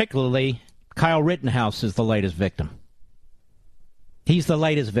particularly, Kyle Rittenhouse is the latest victim. He's the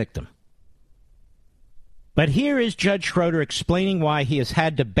latest victim. But here is Judge Schroeder explaining why he has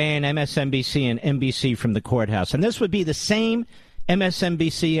had to ban MSNBC and NBC from the courthouse. And this would be the same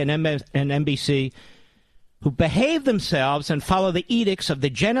MSNBC and NBC who behave themselves and follow the edicts of the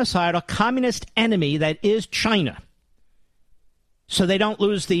genocidal communist enemy that is China, so they don't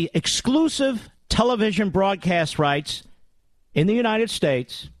lose the exclusive television broadcast rights in the United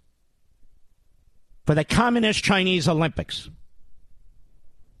States for the communist Chinese Olympics.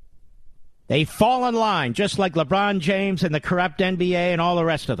 They fall in line, just like LeBron James and the corrupt NBA and all the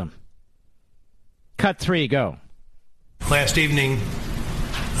rest of them. Cut 3, go. Last evening,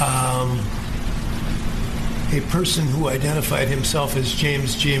 a person who identified himself as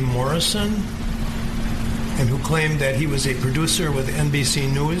James J. Morrison and who claimed that he was a producer with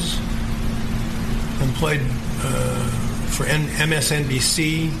NBC News, employed for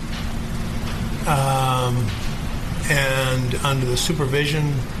MSNBC, and under the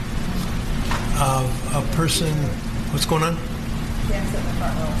supervision of a person. What's going on?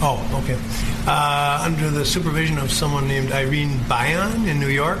 Oh, okay. Under the supervision of someone named Irene Bayan in New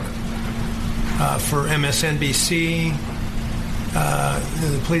York for MSNBC.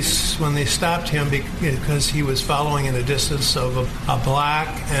 The police, when they stopped him because he was following in a distance of a black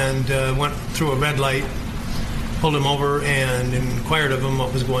and went through a red light, pulled him over and inquired of him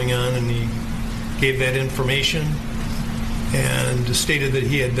what was going on, and he gave that information and stated that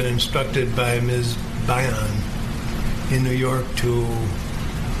he had been instructed by Ms. Bayan in New York to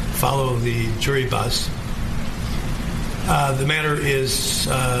follow the jury bus. The matter is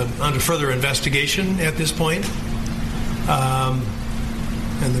under further investigation at this point, and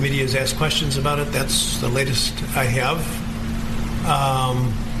the media has asked questions about it. That's the latest I have.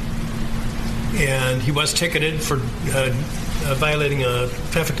 And he was ticketed for violating a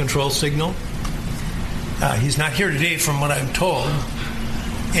traffic control signal. He's not here today from what I'm told,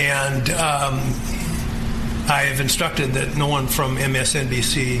 and I have instructed that no one from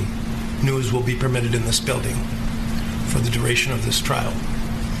MSNBC News will be permitted in this building for the duration of this trial.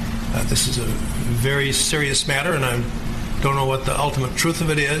 This is a very serious matter, and I don't know what the ultimate truth of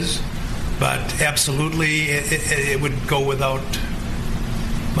it is, but absolutely it would go without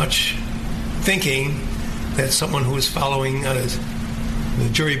much thinking that someone who is following the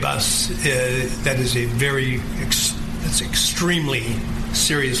jury bus, that is it's extremely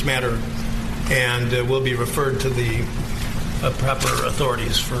serious matter, and will be referred to the proper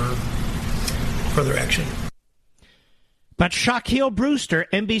authorities for further action. But Shaquille Brewster,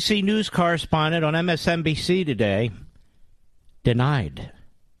 NBC News correspondent on MSNBC today, denied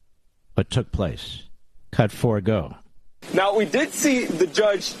what took place. Cut 4, go. Now, we did see the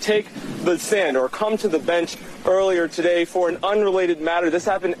judge take the stand or come to the bench earlier today for an unrelated matter. This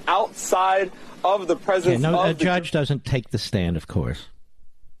happened outside of the presence of a judge doesn't take the stand, of course.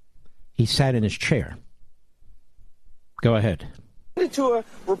 He sat in his chair. Go ahead. To a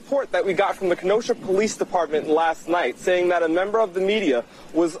report that we got from the Kenosha Police Department last night saying that a member of the media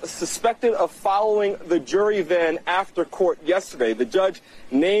was suspected of following the jury van after court yesterday. The judge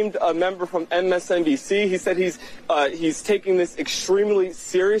named a member from MSNBC. He said he's taking this extremely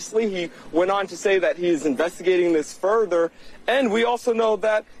seriously. He went on to say that he is investigating this further. And we also know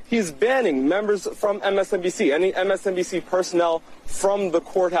that he's banning members from MSNBC, any MSNBC personnel from the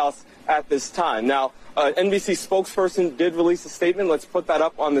courthouse at this time. Now, NBC spokesperson did release a statement. Let's put that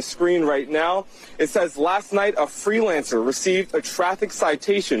up on the screen right now. It says, last night, a freelancer received a traffic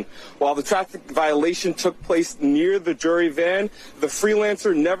citation. While the traffic violation took place near the jury van, the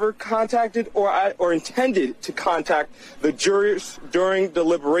freelancer never contacted or intended to contact the jurors during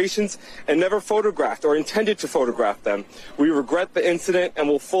deliberations and never photographed or intended to photograph them. We regret the incident and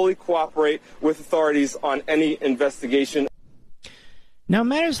will fully cooperate with authorities on any investigation. Now,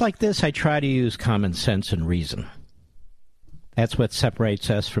 matters like this, I try to use common sense and reason. That's what separates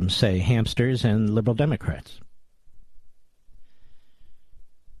us from, say, hamsters and liberal Democrats.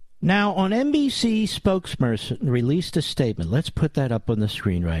 Now, on NBC, spokesperson released a statement. Let's put that up on the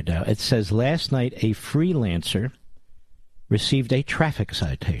screen right now. It says, last night, a freelancer received a traffic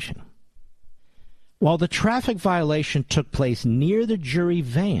citation. While the traffic violation took place near the jury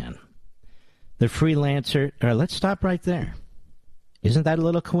van, the freelancer... let's stop right there. Isn't that a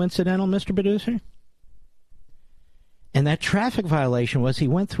little coincidental, Mr. Producer? And that traffic violation was he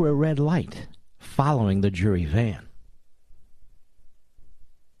went through a red light following the jury van.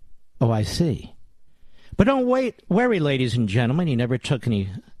 Oh, I see. But don't worry, ladies and gentlemen. He never took any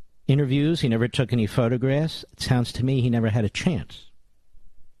interviews. He never took any photographs. It sounds to me he never had a chance.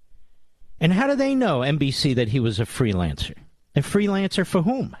 And how do they know, NBC, that he was a freelancer? A freelancer for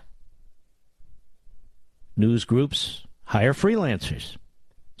whom? News groups hire freelancers.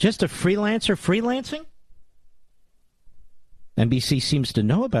 Just a freelancer freelancing? NBC seems to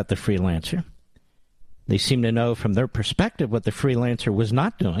know about the freelancer. They seem to know from their perspective what the freelancer was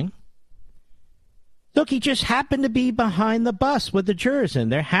not doing. Look, he just happened to be behind the bus with the jurors in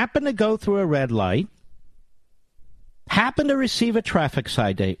there, happened to go through a red light, happened to receive a traffic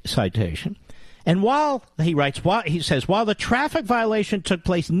citation. And while he says, while the traffic violation took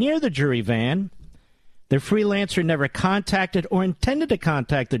place near the jury van, the freelancer never contacted or intended to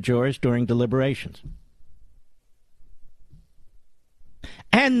contact the jurors during deliberations.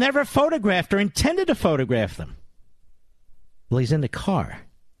 And never photographed or intended to photograph them. Well, he's in the car.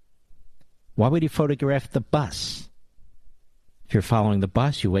 Why would he photograph the bus? If you're following the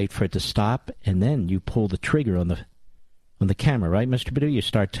bus, you wait for it to stop, and then you pull the trigger on the camera, right, Mr. Badu? You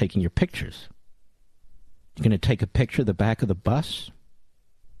start taking your pictures. You're going to take a picture of the back of the bus?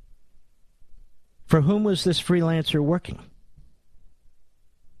 For whom was this freelancer working?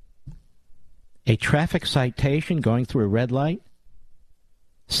 A traffic citation going through a red light?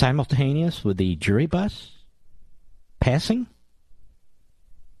 Simultaneous with the jury bus? Passing?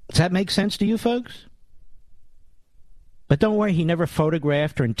 Does that make sense to you folks? But don't worry, he never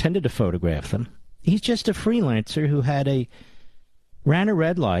photographed or intended to photograph them. He's just a freelancer who ran a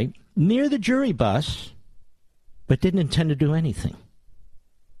red light near the jury bus, but didn't intend to do anything.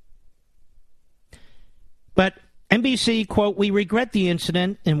 But NBC, quote, "We regret the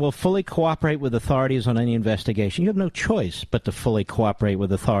incident and will fully cooperate with authorities on any investigation." You have no choice but to fully cooperate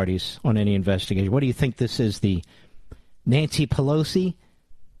with authorities on any investigation. What do you think this is, the Nancy Pelosi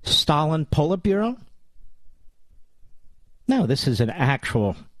Stalin Politburo? No, this is an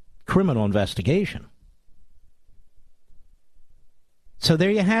actual criminal investigation. So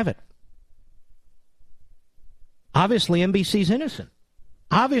there you have it. Obviously, NBC's innocent.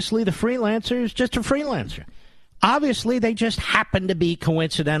 Obviously, the freelancer is just a freelancer. Obviously, they just happen to be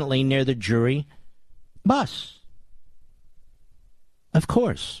coincidentally near the jury bus. Of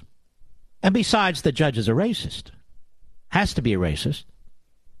course. And besides, the judge is a racist. Has to be a racist.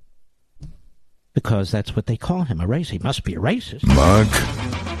 Because that's what they call him, a racist. He must be a racist. Mark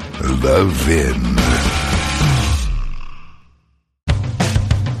Levin.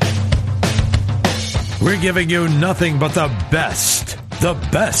 We're giving you nothing but the best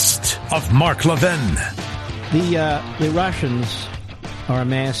of Mark Levin. The Russians are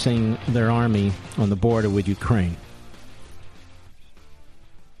amassing their army on the border with Ukraine.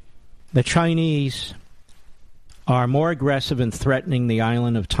 The Chinese are more aggressive in threatening the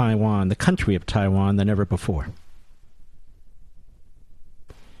island of Taiwan, the country of Taiwan, than ever before.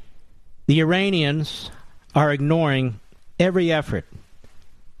 The Iranians are ignoring every effort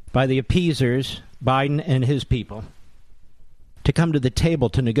by the appeasers, Biden and his people, to come to the table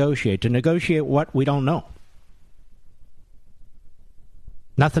to negotiate what we don't know.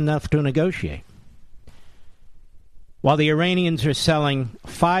 Nothing enough to negotiate. While the Iranians are selling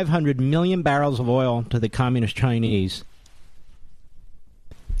 500 million barrels of oil to the Communist Chinese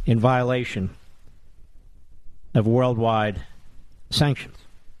in violation of worldwide sanctions.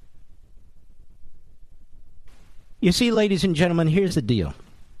 You see, ladies and gentlemen, here's the deal.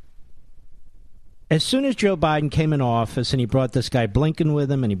 As soon as Joe Biden came in office and he brought this guy Blinken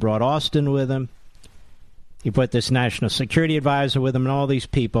with him and he brought Austin with him, he brought this national security advisor with him and all these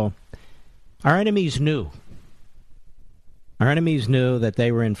people, our enemies knew. Our enemies knew that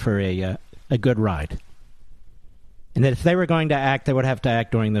they were in for a good ride. And that if they were going to act, they would have to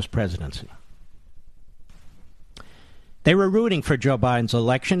act during this presidency. They were rooting for Joe Biden's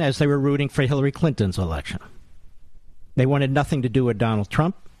election as they were rooting for Hillary Clinton's election. They wanted nothing to do with Donald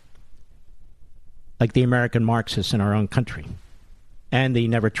Trump, like the American Marxists in our own country, and the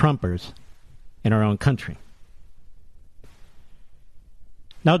never-Trumpers in our own country.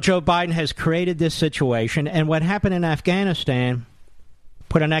 Now, Joe Biden has created this situation, and what happened in Afghanistan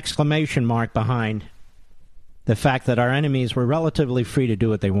put an exclamation mark behind the fact that our enemies were relatively free to do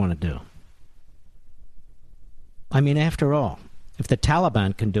what they want to do. I mean, after all, if the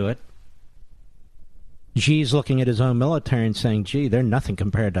Taliban can do it, Xi's looking at his own military and saying, gee, they're nothing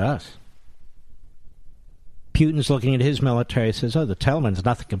compared to us. Putin's looking at his military and says, oh, the Taliban's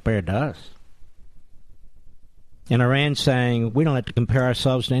nothing compared to us. And Iran's saying, we don't have to compare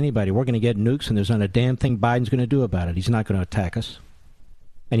ourselves to anybody. We're going to get nukes, and there's not a damn thing Biden's going to do about it. He's not going to attack us.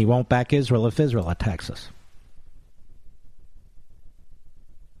 And he won't back Israel if Israel attacks us.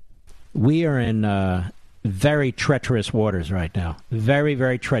 We are in very treacherous waters right now. Very,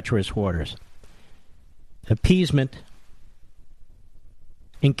 very treacherous waters. Appeasement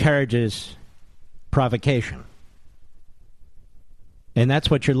encourages provocation. And that's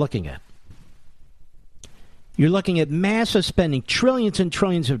what you're looking at. You're looking at massive spending, trillions and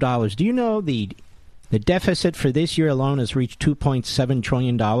trillions of dollars. Do you know the deficit for this year alone has reached $2.7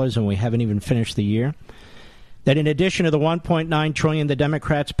 trillion, and we haven't even finished the year? That in addition to the $1.9 trillion the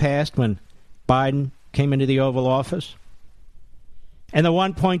Democrats passed when Biden came into the Oval Office, and the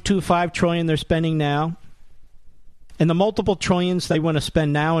 $1.25 trillion they're spending now, and the multiple trillions they want to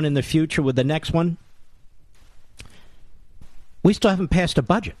spend now and in the future with the next one, we still haven't passed a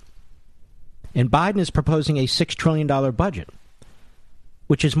budget. And Biden is proposing a $6 trillion budget,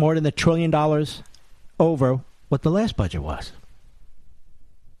 which is more than $1 trillion over what the last budget was.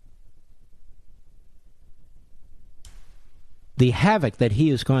 The havoc that he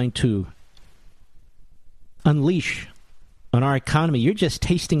is going to unleash on our economy, you're just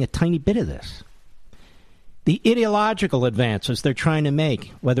tasting a tiny bit of this. The ideological advances they're trying to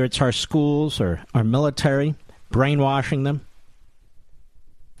make, whether it's our schools or our military, brainwashing them.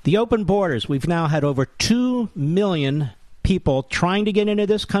 The open borders, we've now had over 2 million people trying to get into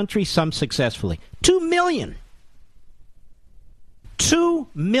this country, some successfully. 2 million! 2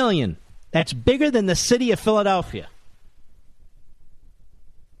 million! That's bigger than the city of Philadelphia.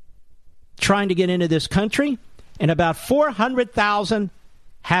 Trying to get into this country, and about 400,000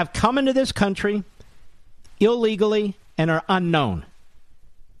 have come into this country illegally and are unknown,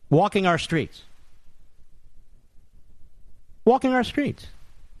 walking our streets. Walking our streets.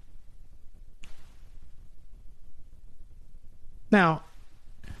 Now,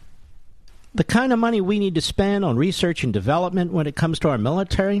 the kind of money we need to spend on research and development when it comes to our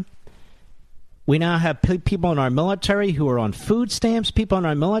military, we now have people in our military who are on food stamps, people in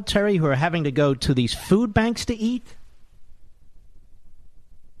our military who are having to go to these food banks to eat.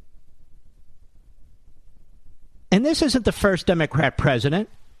 And this isn't the first Democrat president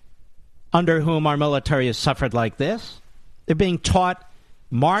under whom our military has suffered like this. They're being taught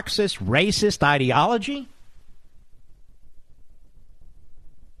Marxist, racist ideology.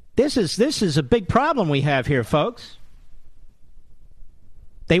 This is a big problem we have here, folks.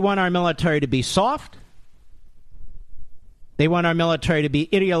 They want our military to be soft. They want our military to be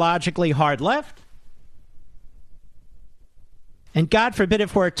ideologically hard left. And God forbid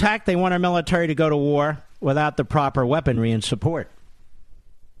if we're attacked, they want our military to go to war without the proper weaponry and support.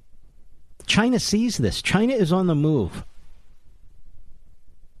 China sees this. China is on the move.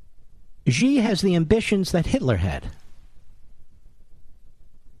 Xi has the ambitions that Hitler had.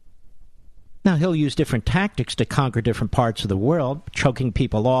 Now, he'll use different tactics to conquer different parts of the world, choking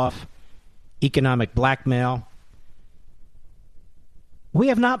people off, economic blackmail. We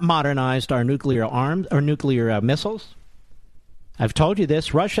have not modernized our nuclear arms or nuclear missiles. I've told you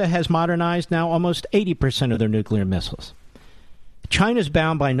this. Russia has modernized now almost 80% of their nuclear missiles. China's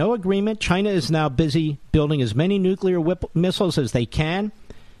bound by no agreement. China is now busy building as many nuclear missiles as they can.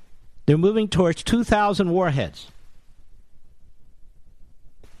 They're moving towards 2,000 warheads.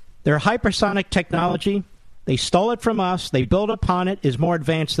 Their hypersonic technology, they stole it from us, they built upon it, is more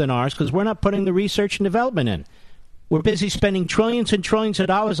advanced than ours because we're not putting the research and development in. We're busy spending trillions and trillions of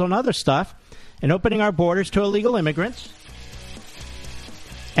dollars on other stuff and opening our borders to illegal immigrants.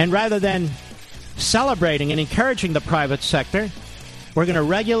 And rather than celebrating and encouraging the private sector, we're going to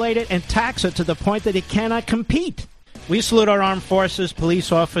regulate it and tax it to the point that it cannot compete. We salute our armed forces,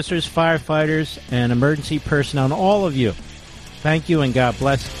 police officers, firefighters, and emergency personnel, and all of you. Thank you and God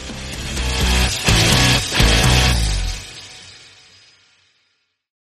bless.